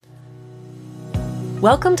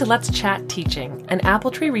Welcome to Let's Chat Teaching, an Apple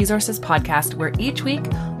Tree Resources podcast where each week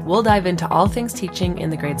we'll dive into all things teaching in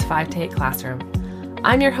the grades 5 to 8 classroom.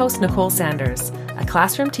 I'm your host, Nicole Sanders, a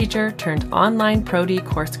classroom teacher turned online Pro-D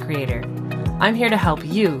course creator. I'm here to help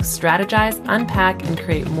you strategize, unpack, and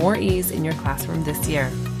create more ease in your classroom this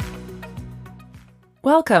year.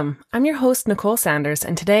 Welcome. I'm your host, Nicole Sanders,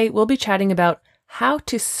 and today we'll be chatting about how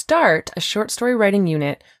to start a short story writing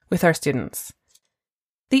unit with our students.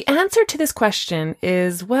 The answer to this question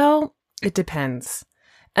is, well, it depends.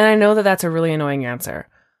 And I know that that's a really annoying answer.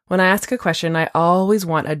 When I ask a question, I always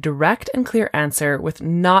want a direct and clear answer with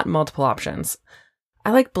not multiple options.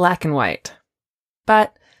 I like black and white.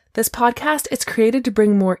 But this podcast is created to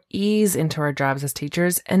bring more ease into our jobs as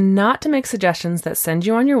teachers and not to make suggestions that send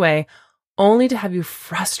you on your way only to have you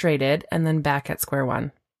frustrated and then back at square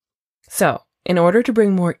one. So, in order to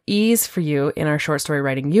bring more ease for you in our short story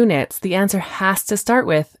writing units, the answer has to start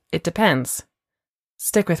with, it depends.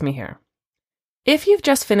 Stick with me here. If you've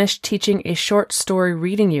just finished teaching a short story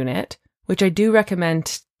reading unit, which I do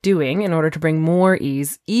recommend doing in order to bring more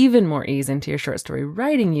ease, even more ease into your short story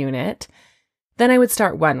writing unit, then I would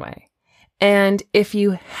start one way. And if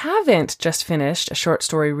you haven't just finished a short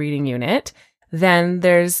story reading unit, then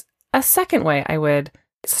there's a second way I would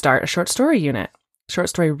start a short story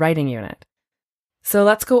writing unit. So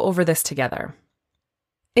let's go over this together.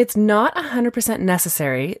 It's not 100%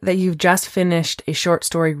 necessary that you've just finished a short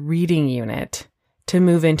story reading unit to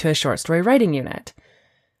move into a short story writing unit.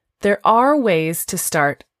 There are ways to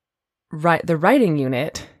start the writing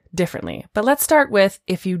unit differently, but let's start with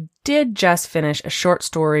if you did just finish a short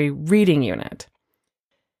story reading unit.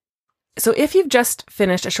 So if you've just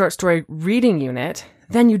finished a short story reading unit,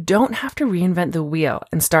 then you don't have to reinvent the wheel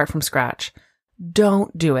and start from scratch.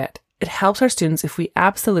 Don't do it. It helps our students if we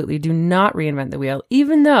absolutely do not reinvent the wheel,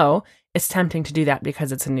 even though it's tempting to do that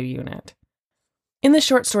because it's a new unit. In the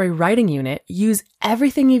short story writing unit, use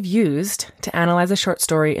everything you've used to analyze a short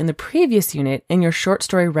story in the previous unit in your short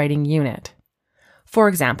story writing unit. For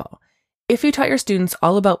example, if you taught your students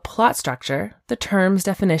all about plot structure, the terms,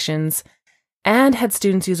 definitions, and had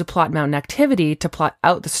students use a plot mountain activity to plot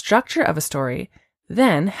out the structure of a story,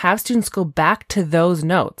 then have students go back to those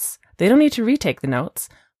notes. They don't need to retake the notes.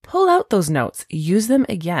 Pull out those notes, use them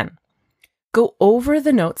again. Go over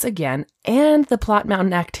the notes again and the plot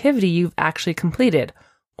mountain activity you've actually completed,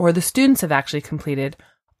 or the students have actually completed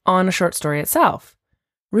on a short story itself.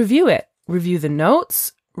 Review it. Review the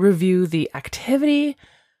notes, review the activity,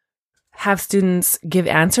 have students give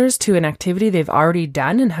answers to an activity they've already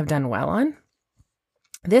done and have done well on.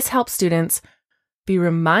 This helps students be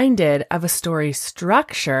reminded of a story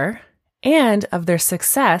structure and of their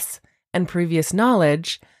success and previous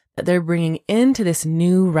knowledge that they're bringing into this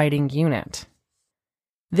new writing unit.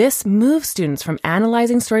 This moves students from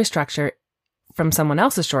analyzing story structure from someone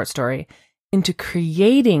else's short story into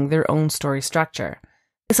creating their own story structure.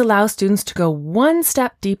 This allows students to go one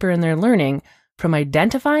step deeper in their learning from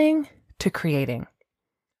identifying to creating.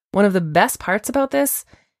 One of the best parts about this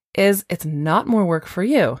is it's not more work for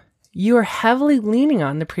you. You are heavily leaning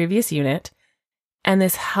on the previous unit, and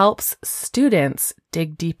this helps students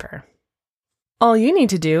dig deeper. All you need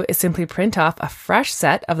to do is simply print off a fresh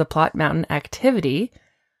set of the plot mountain activity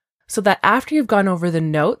so that after you've gone over the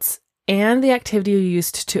notes and the activity you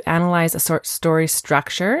used to analyze a short story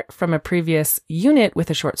structure from a previous unit with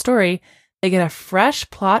a short story, they get a fresh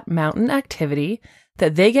plot mountain activity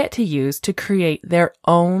that they get to use to create their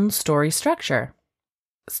own story structure.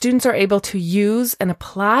 Students are able to use and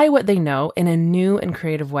apply what they know in a new and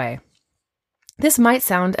creative way. This might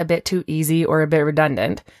sound a bit too easy or a bit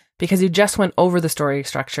redundant, because you just went over the story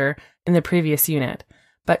structure in the previous unit.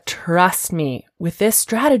 But trust me, with this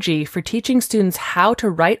strategy for teaching students how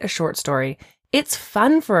to write a short story, it's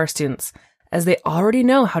fun for our students as they already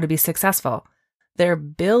know how to be successful. They're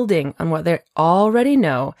building on what they already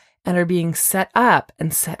know and are being set up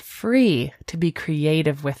and set free to be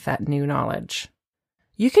creative with that new knowledge.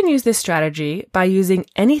 You can use this strategy by using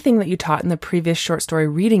anything that you taught in the previous short story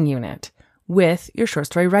reading unit with your short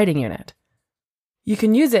story writing unit. You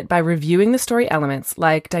can use it by reviewing the story elements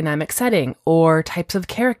like dynamic setting or types of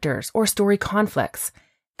characters or story conflicts,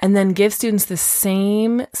 and then give students the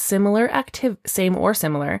same or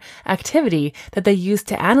similar activity that they used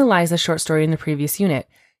to analyze the short story in the previous unit.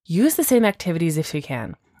 Use the same activities if you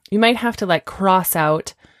can. You might have to cross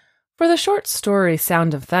out for the short story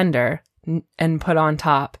Sound of Thunder and put on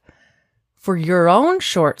top for your own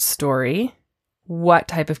short story what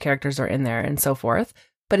type of characters are in there and so forth.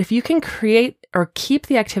 But if you can create or keep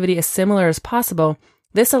the activity as similar as possible,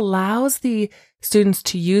 this allows the students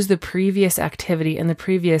to use the previous activity and the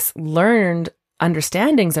previous learned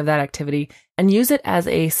understandings of that activity and use it as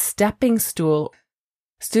a stepping stool.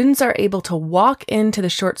 Students are able to walk into the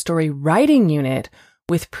short story writing unit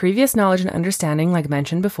with previous knowledge and understanding, like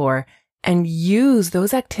mentioned before, and use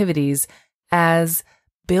those activities as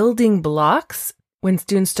building blocks when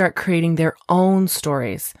students start creating their own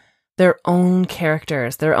stories, their own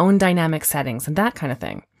characters, their own dynamic settings, and that kind of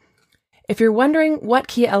thing. If you're wondering what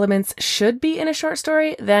key elements should be in a short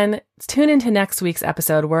story, then tune into next week's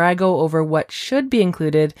episode where I go over what should be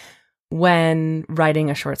included when writing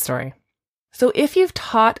a short story. So if you've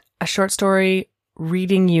taught a short story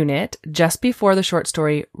reading unit just before the short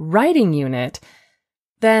story writing unit,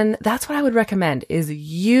 then that's what I would recommend is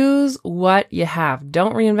use what you have.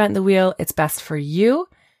 Don't reinvent the wheel. It's best for you.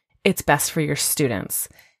 It's best for your students.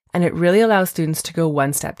 And it really allows students to go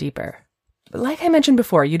one step deeper. But like I mentioned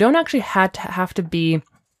before, you don't actually have to be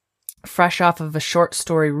fresh off of a short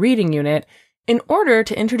story reading unit in order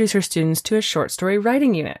to introduce your students to a short story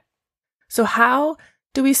writing unit. So how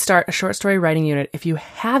do we start a short story writing unit if you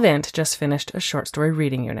haven't just finished a short story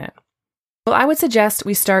reading unit? Well, I would suggest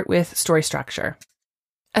we start with story structure.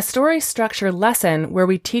 A story structure lesson where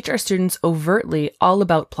we teach our students overtly all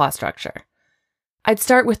about plot structure. I'd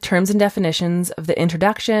start with terms and definitions of the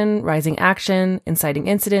introduction, rising action, inciting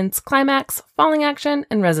incidents, climax, falling action,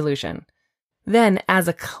 and resolution. Then, as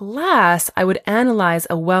a class, I would analyze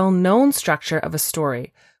a well-known structure of a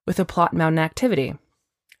story with a plot mountain activity.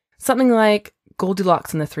 Something like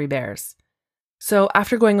Goldilocks and the Three Bears. So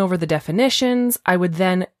after going over the definitions, I would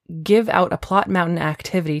then give out a plot mountain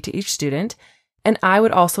activity to each student, and I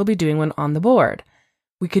would also be doing one on the board.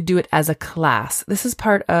 We could do it as a class. This is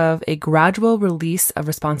part of a gradual release of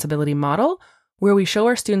responsibility model where we show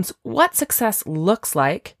our students what success looks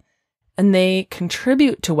like, and they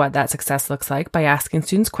contribute to what that success looks like by asking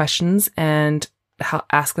students questions and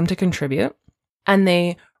ask them to contribute. And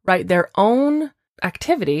they write their own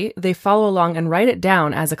activity. They follow along and write it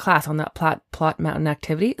down as a class on that plot mountain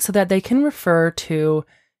activity so that they can refer to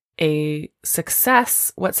a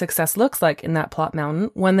success, what success looks like in that plot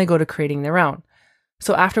mountain when they go to creating their own.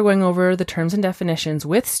 So after going over the terms and definitions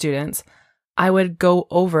with students, I would go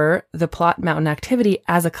over the plot mountain activity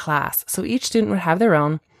as a class. So each student would have their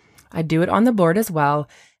own. I'd do it on the board as well.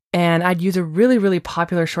 And I'd use a really, really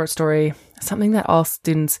popular short story, something that all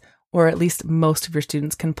students, or at least most of your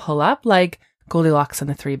students, can pull up, like Goldilocks and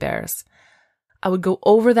the Three Bears. I would go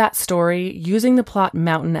over that story using the plot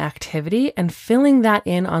mountain activity and filling that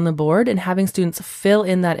in on the board and having students fill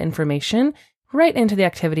in that information right into the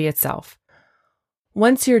activity itself.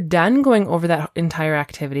 Once you're done going over that entire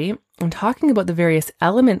activity and talking about the various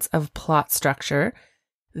elements of plot structure,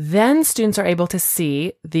 then students are able to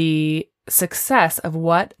see the success of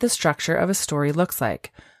what the structure of a story looks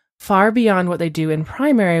like, far beyond what they do in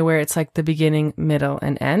primary, where it's like the beginning, middle,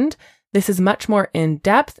 and end. This is much more in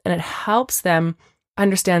depth, and it helps them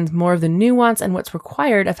understand more of the nuance and what's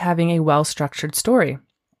required of having a well-structured story.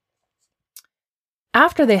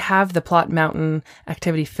 After they have the plot mountain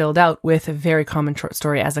activity filled out with a very common short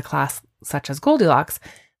story as a class, such as Goldilocks,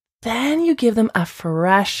 then you give them a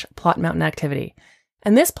fresh plot mountain activity.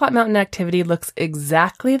 And this plot mountain activity looks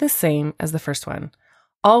exactly the same as the first one.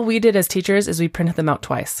 All we did as teachers is we printed them out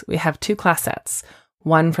twice. We have 2 class sets,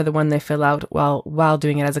 one for the one they fill out while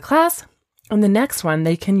doing it as a class, and the next one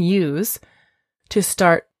they can use to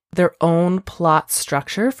start their own plot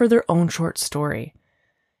structure for their own short story.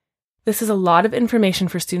 This is a lot of information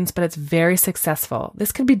for students, but it's very successful.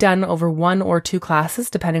 This could be done over 1 or 2 classes,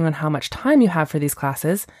 depending on how much time you have for these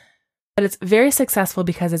classes. But it's very successful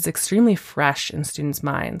because it's extremely fresh in students'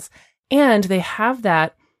 minds. And they have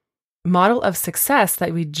that model of success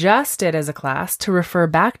that we just did as a class to refer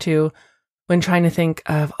back to when trying to think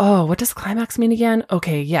of, oh, what does climax mean again?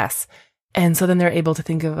 Okay, yes. And so then they're able to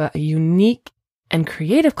think of a unique and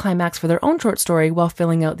creative climax for their own short story while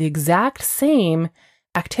filling out the exact same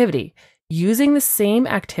activity. Using the same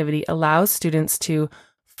activity allows students to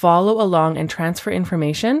follow along and transfer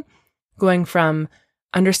information, going from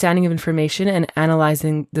understanding of information and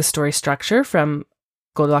analyzing the story structure from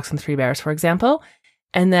Goldilocks and the Three Bears, for example,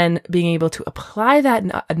 and then being able to apply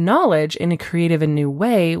that knowledge in a creative and new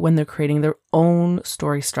way when they're creating their own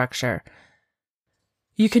story structure.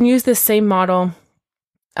 You can use this same model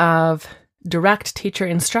of direct teacher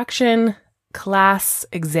instruction, class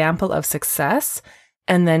example of success,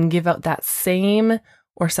 and then give out that same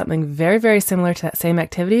or something very, very similar to that same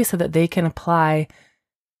activity so that they can apply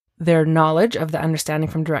their knowledge of the understanding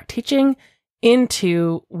from direct teaching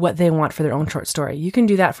into what they want for their own short story. You can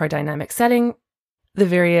do that for a dynamic setting, the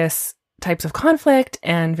various types of conflict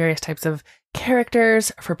and various types of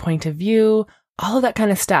characters for point of view, all of that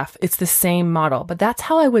kind of stuff. It's the same model, but that's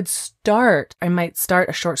how I would start. I might start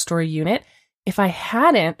a short story unit if I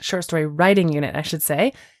hadn't, short story writing unit, I should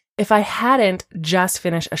say, if I hadn't just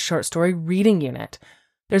finished a short story reading unit.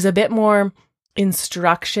 There's a bit more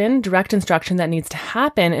instruction, direct instruction that needs to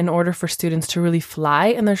happen in order for students to really fly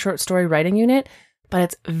in their short story writing unit, but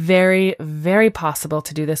it's very, very possible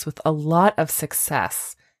to do this with a lot of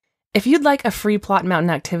success. If you'd like a free Plot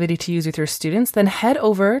Mountain activity to use with your students, then head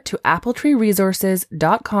over to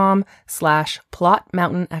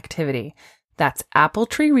appletreeresources.com/plotmountainactivity. That's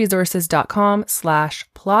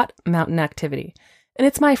appletreeresources.com/plotmountainactivity. And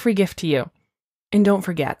it's my free gift to you. And don't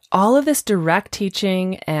forget, all of this direct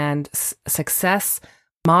teaching and success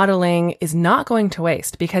modeling is not going to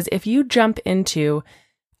waste, because if you jump into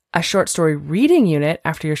a short story reading unit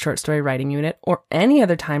after your short story writing unit or any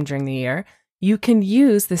other time during the year, you can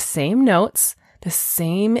use the same notes, the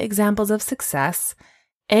same examples of success,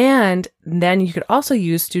 and then you could also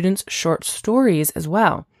use students' short stories as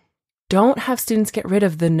well. Don't have students get rid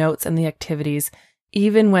of the notes and the activities,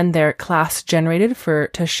 even when they're class generated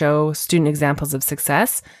to show student examples of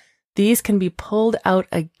success. These can be pulled out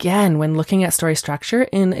again when looking at story structure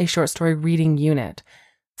in a short story reading unit.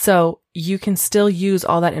 So you can still use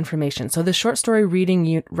all that information. So the short story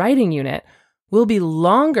writing unit will be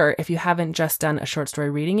longer if you haven't just done a short story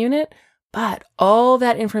reading unit, but all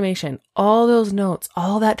that information, all those notes,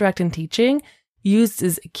 all that direct teaching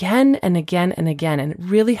uses again and again and again, and it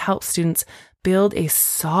really helps students build a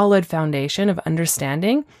solid foundation of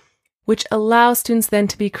understanding, which allows students then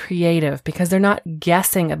to be creative because they're not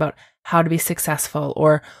guessing about how to be successful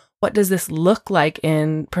or what does this look like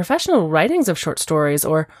in professional writings of short stories,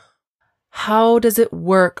 or how does it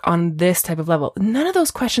work on this type of level? None of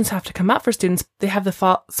those questions have to come up for students. They have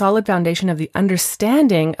the solid foundation of the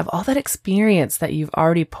understanding of all that experience that you've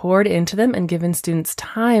already poured into them and given students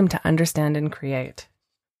time to understand and create.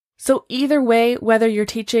 So either way, whether you're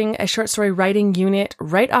teaching a short story writing unit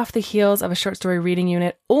right off the heels of a short story reading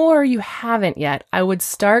unit, or you haven't yet, I would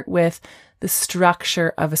start with the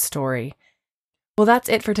structure of a story. Well, that's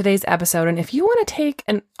it for today's episode. And if you want to take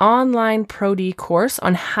an online Pro-D course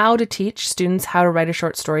on how to teach students how to write a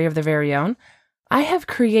short story of their very own, I have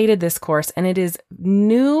created this course and it is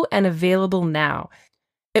new and available now.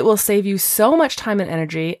 It will save you so much time and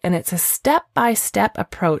energy, and it's a step-by-step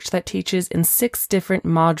approach that teaches in 6 different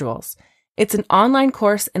modules. It's an online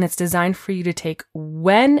course and it's designed for you to take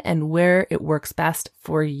when and where it works best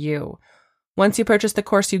for you. Once you purchase the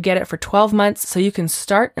course, you get it for 12 months, so you can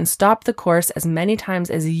start and stop the course as many times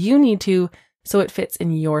as you need to so it fits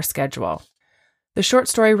in your schedule. The Short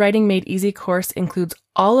Story Writing Made Easy course includes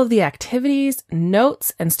all of the activities,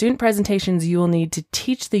 notes, and student presentations you will need to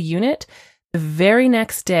teach the unit the very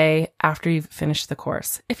next day after you've finished the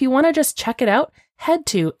course. If you want to just check it out, head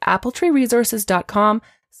to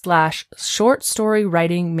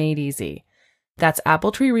appletreeresources.com/shortstory-writing-made-easy. That's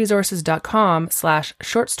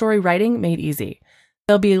appletreeresources.com/shortstory-writing-made-easy.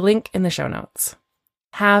 There'll be a link in the show notes.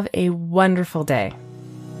 Have a wonderful day.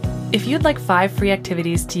 If you'd like 5 free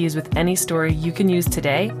activities to use with any story you can use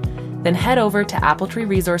today, then head over to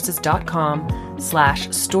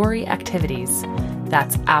appletreeresources.com/story-activities.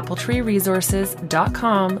 That's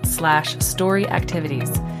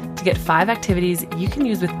appletreeresources.com/story-activities to get 5 activities you can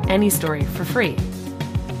use with any story for free.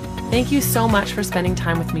 Thank you so much for spending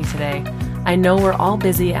time with me today. I know we're all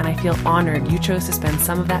busy and I feel honored you chose to spend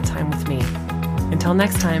some of that time with me. Until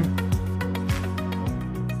next time.